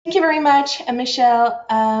you very much, Michelle.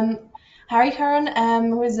 Harricharan,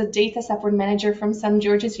 who is a data support manager from St.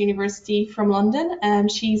 George's University from London.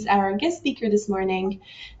 She's our guest speaker this morning.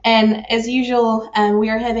 And as usual, we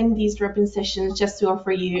are having these drop-in sessions just to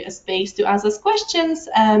offer you a space to ask us questions,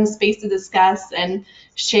 space to discuss and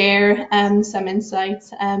share some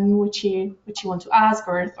insights which you want to ask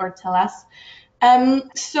or tell us.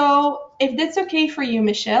 So if that's okay for you,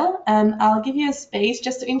 Michelle, I'll give you a space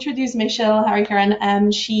just to introduce Michelle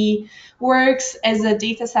Harricharan. She works as a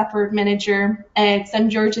data support manager at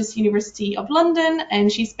St. George's University of London,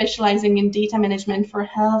 and she's specializing in data management for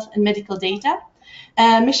health and medical data.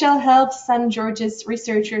 Michelle helps St. George's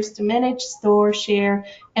researchers to manage, store, share,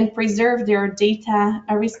 and preserve their data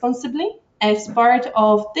responsibly. As part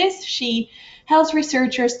of this, she helps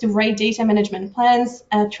researchers to write data management plans,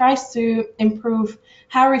 tries to improve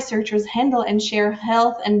how researchers handle and share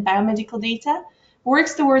health and biomedical data,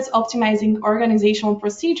 works towards optimizing organizational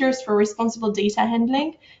procedures for responsible data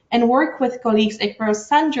handling, and work with colleagues across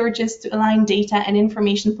St. George's to align data and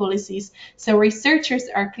information policies so researchers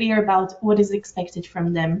are clear about what is expected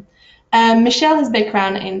from them. Michelle has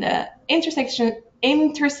background in the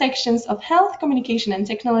intersections of health, communication, and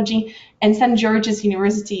technology, and St. George's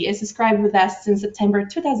University is subscribed with us since September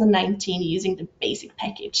 2019 using the basic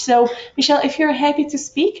package. So, Michelle, if you're happy to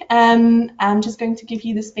speak, I'm just going to give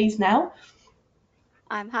you the space now.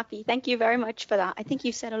 I'm happy. Thank you very much for that. I think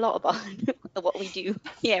you've said a lot about what we do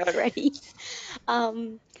here already.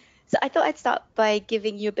 So I thought I'd start by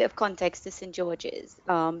giving you a bit of context to St. George's,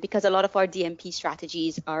 because a lot of our DMP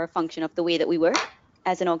strategies are a function of the way that we work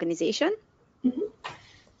as an organization.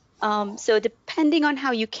 So depending on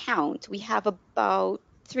how you count, we have about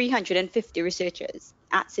 350 researchers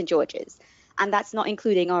at St. George's, and that's not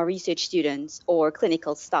including our research students or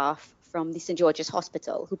clinical staff from the St. George's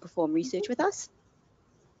Hospital who perform research with us.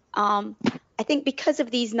 I think because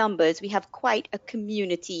of these numbers, we have quite a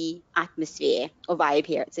community atmosphere or vibe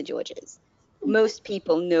here at St. George's. Most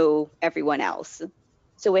people know everyone else.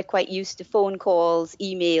 So we're quite used to phone calls,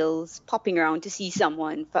 emails, popping around to see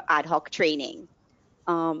someone for ad hoc training.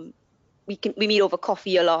 We meet over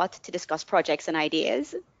coffee a lot to discuss projects and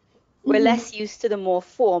ideas. We're less used to the more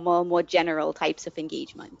formal, more general types of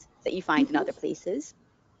engagement that you find in other places.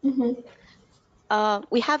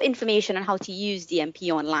 We have information on how to use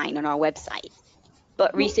DMPonline on our website,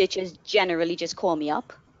 but researchers generally just call me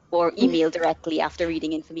up or email directly after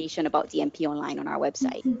reading information about DMPonline on our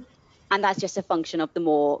website. And that's just a function of the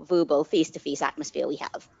more verbal face-to-face atmosphere we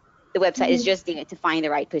have. The website is just there to find the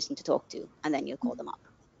right person to talk to, and then you'll call them up.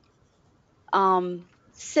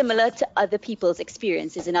 Similar to other people's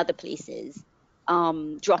experiences in other places,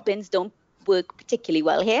 drop-ins don't work particularly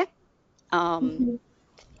well here.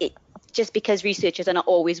 Just because researchers are not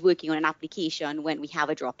always working on an application when we have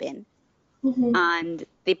a drop-in. And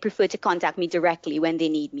they prefer to contact me directly when they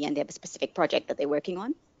need me and they have a specific project that they're working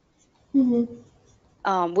on.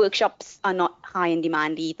 Workshops are not high in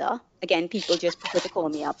demand either. Again, people just prefer to call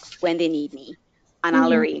me up when they need me, and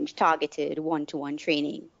I'll arrange targeted one-to-one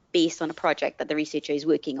training based on a project that the researcher is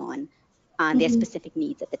working on and their specific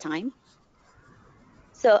needs at the time.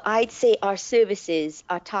 So I'd say our services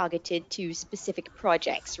are targeted to specific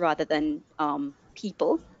projects rather than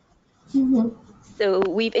people. So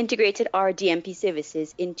we've integrated our DMP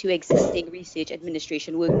services into existing research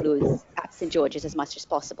administration workflows at St. George's as much as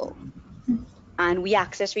possible. And we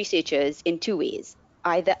access researchers in two ways,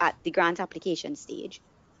 either at the grant application stage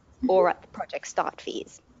or at the project start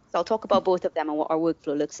phase. So I'll talk about both of them and what our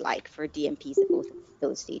workflow looks like for DMPs at both of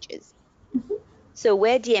those stages. So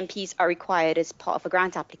where DMPs are required as part of a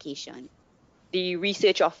grant application, the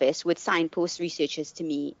research office would signpost researchers to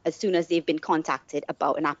me as soon as they've been contacted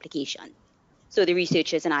about an application. So the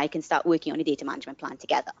researchers and I can start working on a data management plan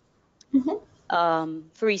together.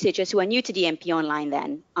 For researchers who are new to DMPonline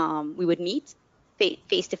then, we would meet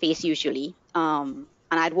face-to-face usually, and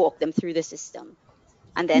I'd walk them through the system.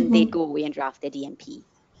 And then they'd go away and draft their DMP.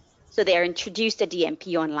 So they're introduced to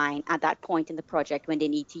DMPonline at that point in the project when they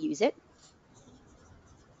need to use it.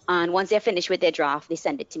 And once they're finished with their draft, they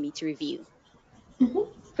send it to me to review.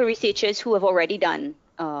 For researchers who have already done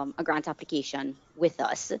a grant application with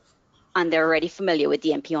us, and they're already familiar with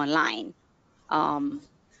DMPonline,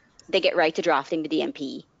 they get right to drafting the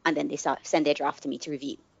DMP, and then they send their draft to me to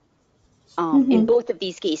review. In both of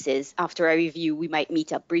these cases, after I review, we might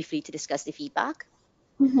meet up briefly to discuss the feedback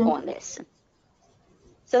on this.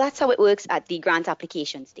 So that's how it works at the grant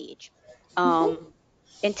application stage.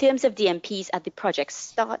 In terms of DMPs at the project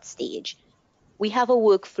start stage, we have a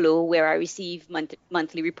workflow where I receive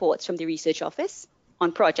monthly reports from the research office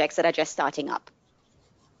on projects that are just starting up.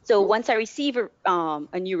 So once I receive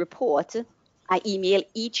a new report, I email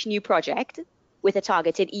each new project with a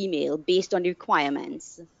targeted email based on the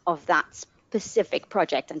requirements of that specific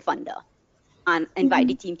project and funder, and invite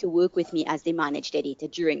the team to work with me as they manage their data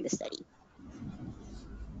during the study.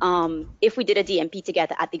 If we did a DMP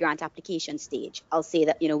together at the grant application stage, I'll say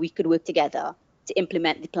that, we could work together to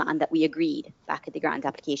implement the plan that we agreed back at the grant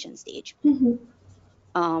application stage.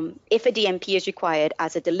 If a DMP is required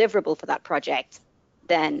as a deliverable for that project,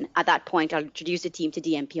 then at that point, I'll introduce the team to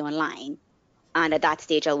DMPonline. And at that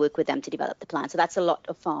stage, I'll work with them to develop the plan. So that's a lot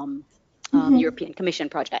of European Commission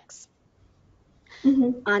projects.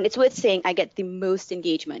 And it's worth saying I get the most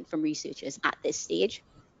engagement from researchers at this stage.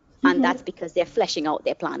 And that's because they're fleshing out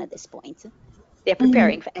their plan at this point. They're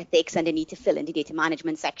preparing for ethics, and they need to fill in the data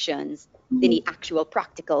management sections. They need actual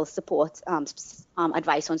practical support,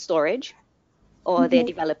 advice on storage, or they're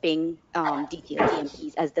developing detailed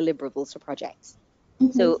DMPs as deliverables for projects.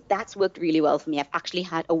 So that's worked really well for me. I've actually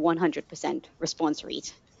had a 100% response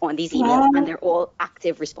rate on these emails, and they're all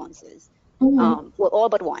active responses. Well, all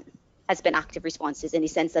but one has been active responses, in the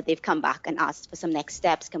sense that they've come back and asked for some next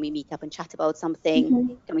steps. Can we meet up and chat about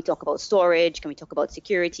something? Can we talk about storage? Can we talk about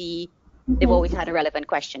security? They've always had a relevant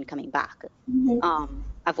question coming back.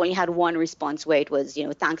 I've only had one response where it was,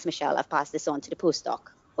 thanks, Michelle, I've passed this on to the postdoc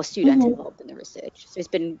or student involved in the research. So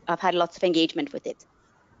I've had lots of engagement with it.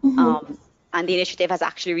 And the initiative has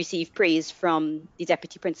actually received praise from the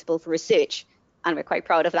Deputy Principal for Research. And we're quite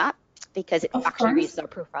proud of that, because it actually raises our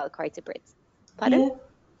profile quite a bit. Pardon?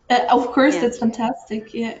 Of course, that's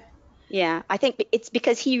fantastic. Yeah, I think it's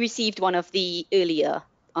because he received one of the earlier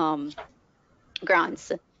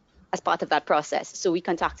grants as part of that process. So I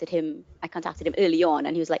contacted him early on,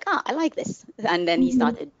 and he was like, I like this. And then he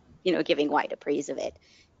started, giving wider praise of it,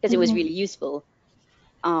 because it was really useful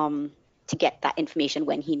to get that information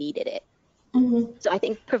when he needed it. So I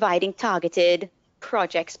think providing targeted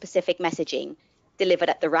project-specific messaging delivered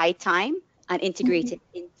at the right time and integrated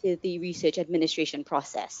into the research administration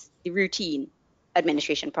process, the routine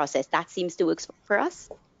administration process, that seems to work for us.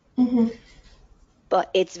 But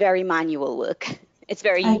it's very manual work. It's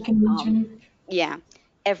very, I can imagine.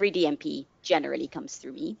 Every DMP generally comes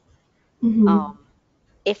through me.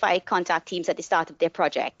 If I contact teams at the start of their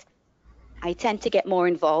project, I tend to get more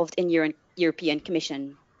involved in European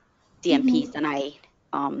Commission DMPs than I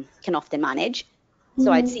can often manage.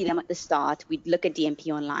 So I'd see them at the start. We'd look at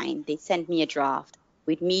DMPonline. They'd send me a draft.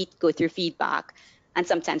 We'd meet, go through feedback, and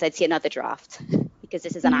sometimes I'd see another draft, because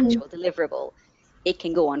this is an actual deliverable. It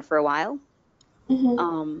can go on for a while.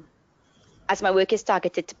 As my work is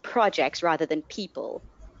targeted to projects rather than people,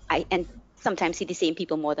 I sometimes see the same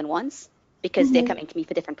people more than once, because they're coming to me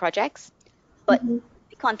for different projects. But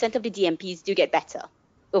the content of the DMPs do get better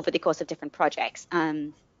over the course of different projects.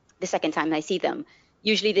 The second time I see them,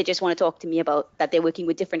 usually they just want to talk to me about that they're working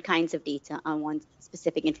with different kinds of data and want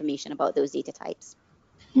specific information about those data types.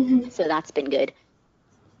 So that's been good.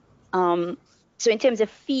 So in terms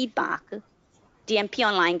of feedback,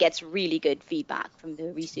 DMPonline gets really good feedback from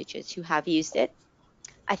the researchers who have used it.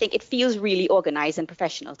 I think it feels really organized and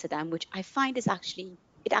professional to them, which I find is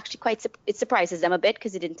it surprises them a bit,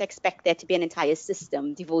 because they didn't expect there to be an entire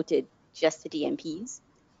system devoted just to DMPs.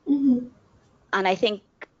 And I think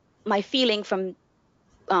my feeling from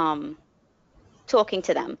talking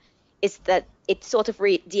to them is that it sort of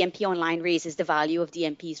DMPonline raises the value of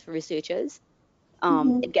DMPs for researchers.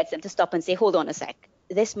 It gets them to stop and say, hold on a sec,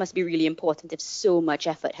 this must be really important if so much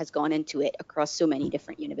effort has gone into it across so many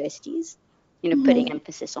different universities, putting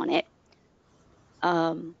emphasis on it.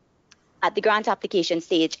 At the grant application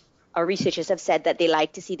stage, our researchers have said that they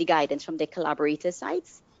like to see the guidance from their collaborators'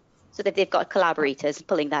 sites, so that they've got collaborators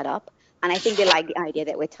pulling that up. And I think they like the idea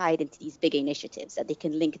that we're tied into these big initiatives, that they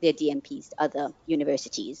can link their DMPs to other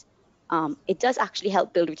universities. It does actually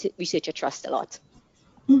help build researcher trust a lot.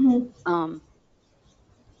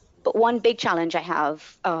 But one big challenge I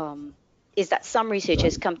have is that some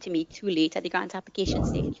researchers come to me too late at the grant application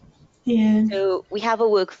stage. So we have a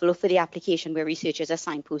workflow for the application where researchers are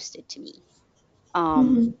signposted to me.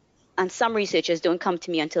 And some researchers don't come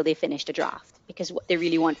to me until they finish the draft, because what they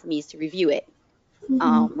really want from me is to review it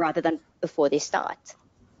rather than before they start.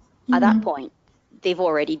 At that point, they've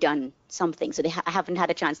already done something. So I haven't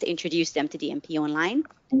had a chance to introduce them to DMPonline,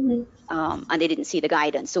 and they didn't see the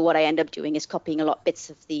guidance. So what I end up doing is copying bits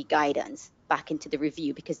of the guidance back into the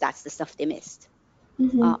review, because that's the stuff they missed.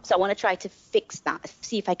 So I want to try to fix that,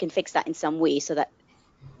 see if I can fix that in some way, so that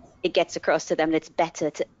it gets across to them that it's better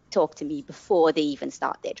to talk to me before they even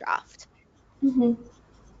start their draft.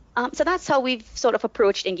 So that's how we've sort of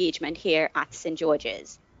approached engagement here at St.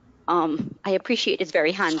 George's. I appreciate it's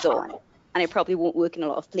very hands-on, and it probably won't work in a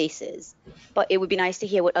lot of places, but it would be nice to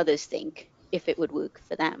hear what others think. if it would work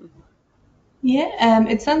for them. Yeah,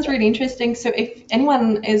 it sounds really interesting. So if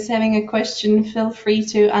anyone is having a question, feel free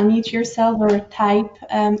to unmute yourself or type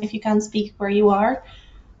if you can't speak where you are.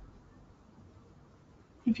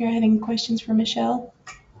 If you're having questions for Michelle.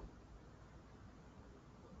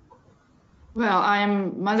 Well,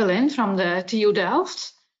 I'm Magdalena from the TU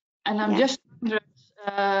Delft, and I'm just wondering,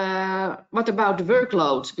 what about the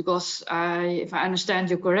workload? Because if I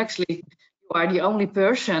understand you correctly, you are the only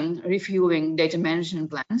person reviewing data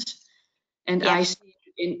management plans, and I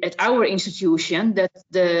see at our institution that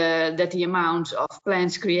the amount of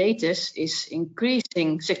plans created is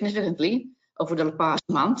increasing significantly over the past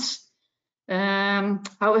months.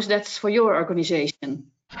 How is that for your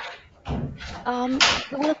organization? The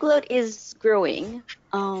workload is growing,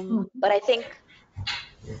 but I think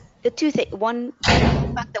the two things, one,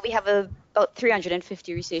 the fact that we have about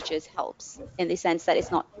 350 researchers helps in the sense that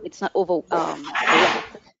it's not over a lot,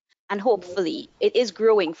 and hopefully it is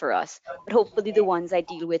growing for us. But hopefully the ones I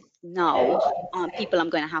deal with now aren't people I'm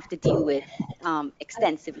going to have to deal with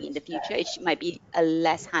extensively in the future. It might be a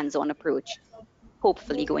less hands-on approach,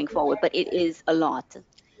 hopefully going forward, but it is a lot.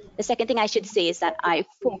 The second thing I should say is that I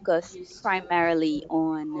focus primarily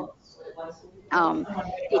on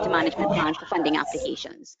data management plans for funding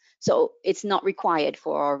applications. So it's not required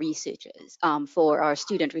for our researchers, for our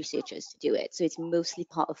student researchers to do it. So it's mostly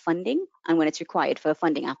part of funding and when it's required for a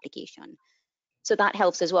funding application. So that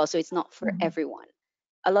helps as well. So it's not for everyone.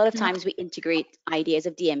 A lot of times we integrate ideas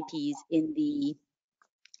of DMPs in the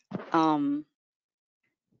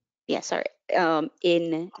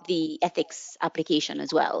in the ethics application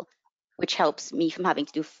as well, which helps me from having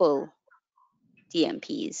to do full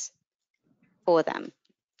DMPs for them,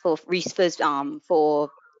 for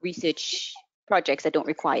research projects that don't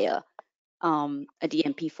require a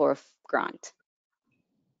DMP for a grant.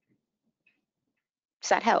 Does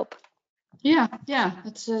that help? Yeah,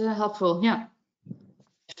 that's helpful. Yeah.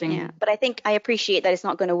 Yeah, but I think I appreciate that it's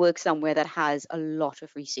not going to work somewhere that has a lot of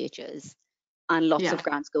researchers and lots of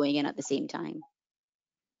grants going in at the same time.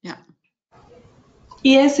 Yeah.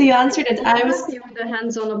 Yeah, so you answered it. Are you happy with the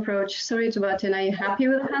hands-on approach? Sorry to butt in. Are you happy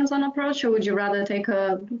with the hands-on approach, or would you rather take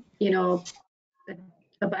a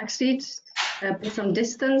backseat, put some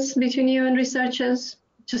distance between you and researchers,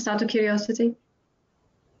 just out of curiosity?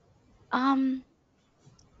 I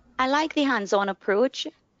like the hands-on approach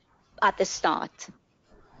at the start.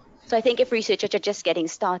 So I think if researchers are just getting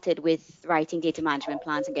started with writing data management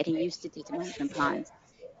plans and getting used to data management plans,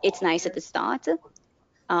 it's nice at the start,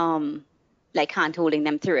 like hand-holding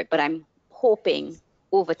them through it. But I'm hoping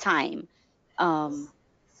over time, and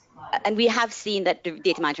we have seen that the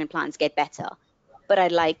data management plans get better, but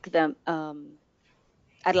I'd like them.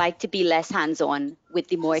 I'd like to be less hands-on with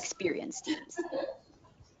the more experienced teams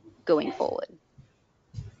going forward.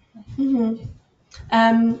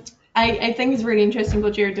 I think it's really interesting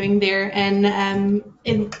what you're doing there, and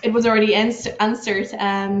it was already answered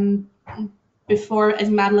before, as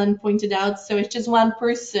Madeline pointed out. So it's just one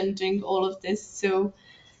person doing all of this. So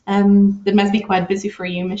that must be quite busy for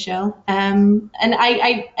you, Michelle. And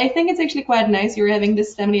I think it's actually quite nice you're having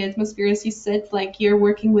this family atmosphere, as you said, like you're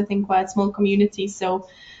working within quite small communities. So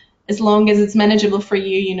as long as it's manageable for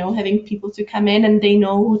you, you know, having people to come in and they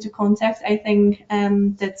know who to contact, I think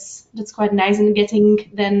that's quite nice. And getting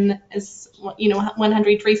then, as you know,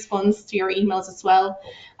 100 response to your emails as well,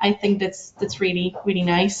 I think that's really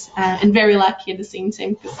nice and very lucky at the same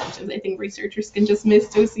time, because sometimes I think researchers can just miss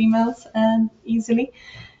those emails easily.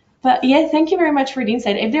 But yeah, thank you very much for the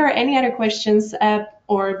insight. If there are any other questions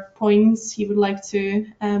or points you would like to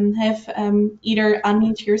have, either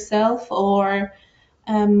unmute yourself or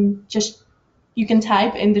just you can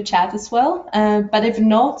type in the chat as well. But if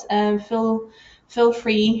not, feel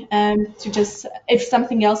free to just, if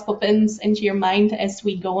something else pops into your mind as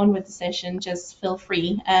we go on with the session, just feel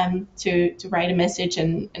free to write a message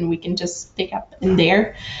and we can just pick up in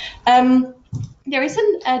there. There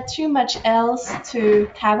isn't too much else to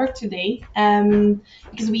cover today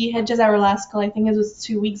because we had just our last call, I think it was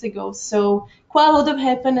 2 weeks ago. So quite a lot have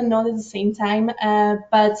happened and not at the same time.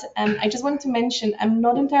 But I just wanted to mention, I'm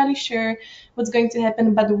not entirely sure what's going to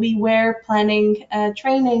happen, but we were planning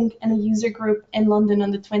training and a user group in London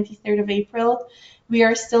on the 23rd of April. We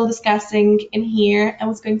are still discussing in here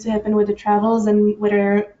what's going to happen with the travels and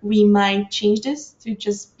whether we might change this to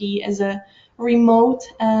just be as a remote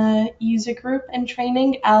user group and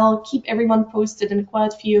training. I'll keep everyone posted, and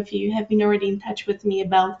quite a few of you have been already in touch with me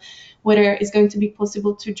about whether it's going to be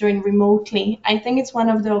possible to join remotely. I think it's one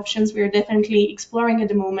of the options we are definitely exploring at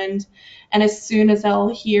the moment. And as soon as I'll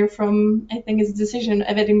hear from, I think it's a decision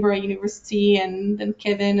of Edinburgh University and then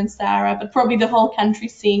Kevin and Sarah, but probably the whole country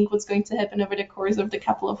seeing what's going to happen over the course of the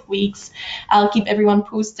couple of weeks, I'll keep everyone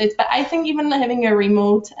posted. But I think even having a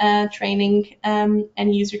remote training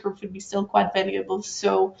and user group would be still quite valuable.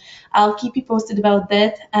 So I'll keep you posted about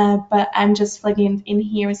that. But I'm just flagging it in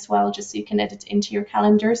here as well, just so you can add it into your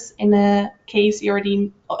calendars in a case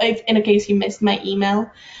you missed my email.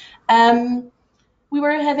 We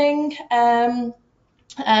were having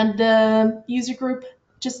the user group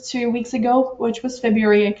just 2 weeks ago, which was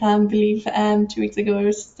February. I can't believe 2 weeks ago it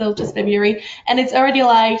was still just February, and it's already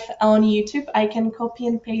live on YouTube. I can copy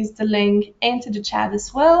and paste the link into the chat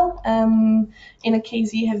as well, in a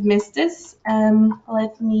case you have missed this.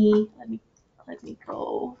 Let me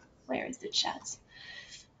go. Where is the chat?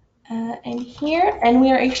 In here, and we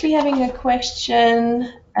are actually having a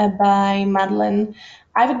question by Madeline.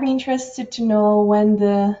 I would be interested to know when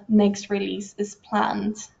the next release is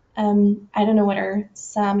planned. I don't know whether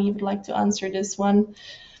Sam, you would like to answer this one.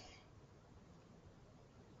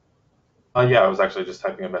 Yeah, I was actually just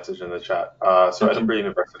typing a message in the chat. So okay. Edinburgh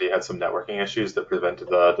University had some networking issues that prevented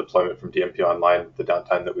the deployment from DMPonline the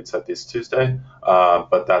downtime that we'd set this Tuesday,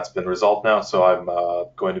 but that's been resolved now. So I'm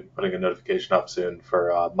going to be putting a notification up soon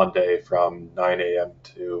for Monday from 9 a.m.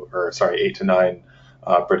 to, 8 to 9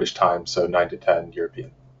 British time, so 9 to 10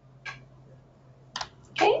 European.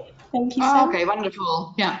 Okay, thank you, Sam. Okay,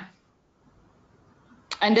 wonderful. Yeah.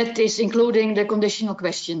 And that is including the conditional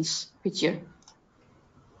questions feature.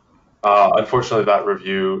 Unfortunately, that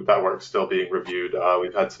work's still being reviewed.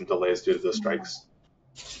 We've had some delays due to the strikes.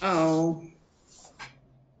 Oh.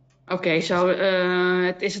 Okay, so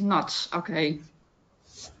it is not. Okay.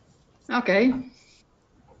 Okay.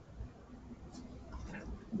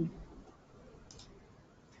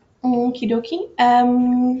 Okie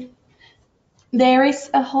dokie. There is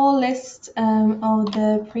a whole list of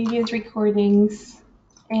the previous recordings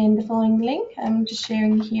in the following link. I'm just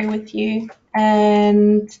sharing here with you.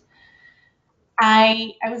 And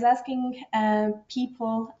I was asking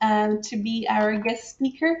people to be our guest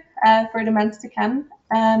speaker for the months to come.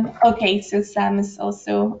 Okay, so Sam is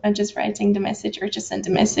also just writing the message, or just sent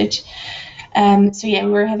the message. So yeah,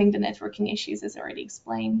 we were having the networking issues, as already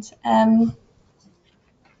explained.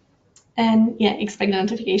 And yeah, expect a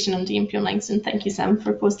notification on DMPonline soon. Thank you, Sam,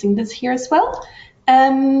 for posting this here as well.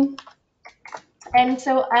 And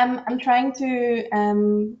so I'm trying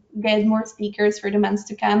to get more speakers for the months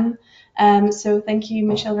to come. So thank you,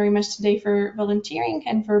 Michelle, very much today for volunteering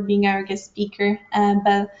and for being our guest speaker.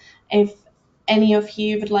 But if any of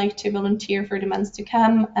you would like to volunteer for the months to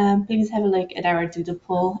come, please have a look at our doodle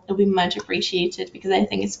poll. It'll be much appreciated, because I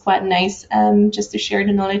think it's quite nice just to share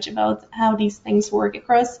the knowledge about how these things work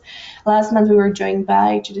across. Last month we were joined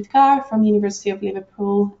by Judith Carr from University of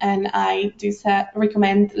Liverpool, and I do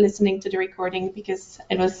recommend listening to the recording, because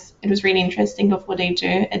it was really interesting of what they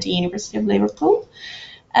do at the University of Liverpool.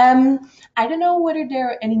 I don't know whether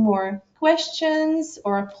there are any more questions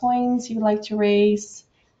or points you'd like to raise.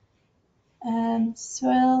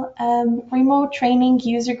 Remote training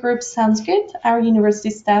user groups sounds good. Our university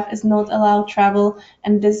staff is not allowed travel,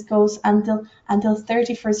 and this goes until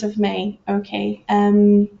 31st of May. Okay,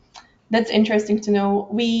 that's interesting to know.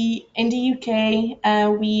 We in the UK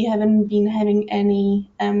we haven't been having any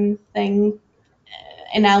thing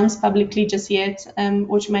announced publicly just yet,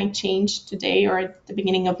 which might change today or at the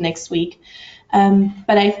beginning of next week.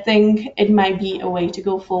 But I think it might be a way to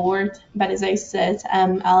go forward. But as I said,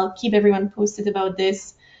 I'll keep everyone posted about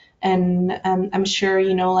this. And I'm sure,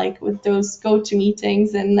 like with those go-to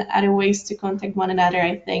meetings and other ways to contact one another,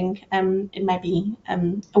 I think it might be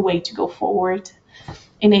a way to go forward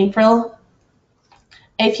in April.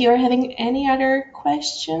 If you're having any other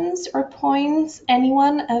questions or points,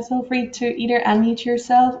 anyone, feel free to either unmute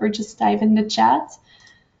yourself or just type in the chat.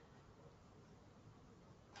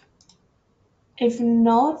 If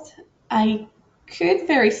not, I could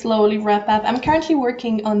very slowly wrap up. I'm currently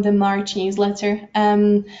working on the March newsletter.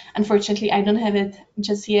 Unfortunately, I don't have it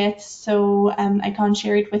just yet, so I can't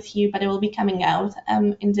share it with you, but it will be coming out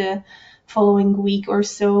in the following week or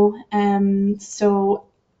so. So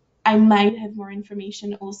I might have more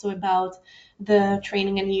information also about the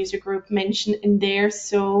training and user group mentioned in there.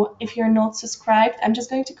 So if you're not subscribed, I'm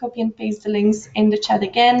just going to copy and paste the links in the chat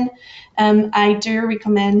again. I do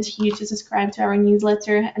recommend you to subscribe to our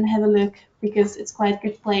newsletter and have a look, because it's quite a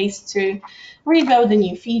good place to read about the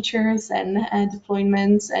new features and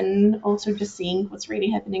deployments, and also just seeing what's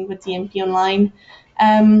really happening with DMPonline.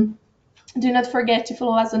 Do not forget to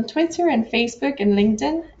follow us on Twitter and Facebook and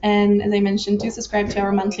LinkedIn. And as I mentioned, do subscribe to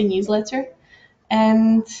our monthly newsletter.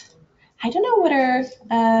 And I don't know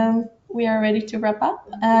whether we are ready to wrap up.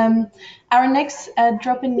 Our next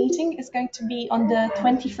drop-in meeting is going to be on the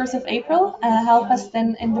 21st of April,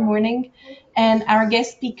 10:30 in the morning. And our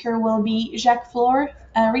guest speaker will be Jacques Floor,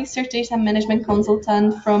 a research data management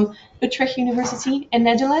consultant from Utrecht University in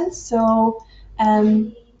Netherlands. So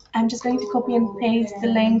I'm just going to copy and paste the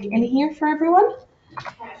link in here for everyone.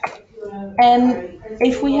 And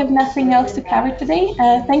if we have nothing else to cover today,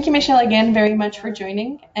 thank you, Michelle, again very much for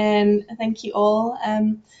joining. And thank you all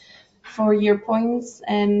for your points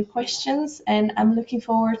and questions. And I'm looking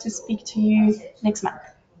forward to speak to you next month.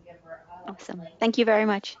 Awesome. Thank you very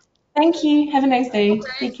much. Thank you. Have a nice day.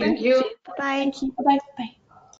 Take care. Thank you. Bye-bye. Thank you. Bye-bye. Bye.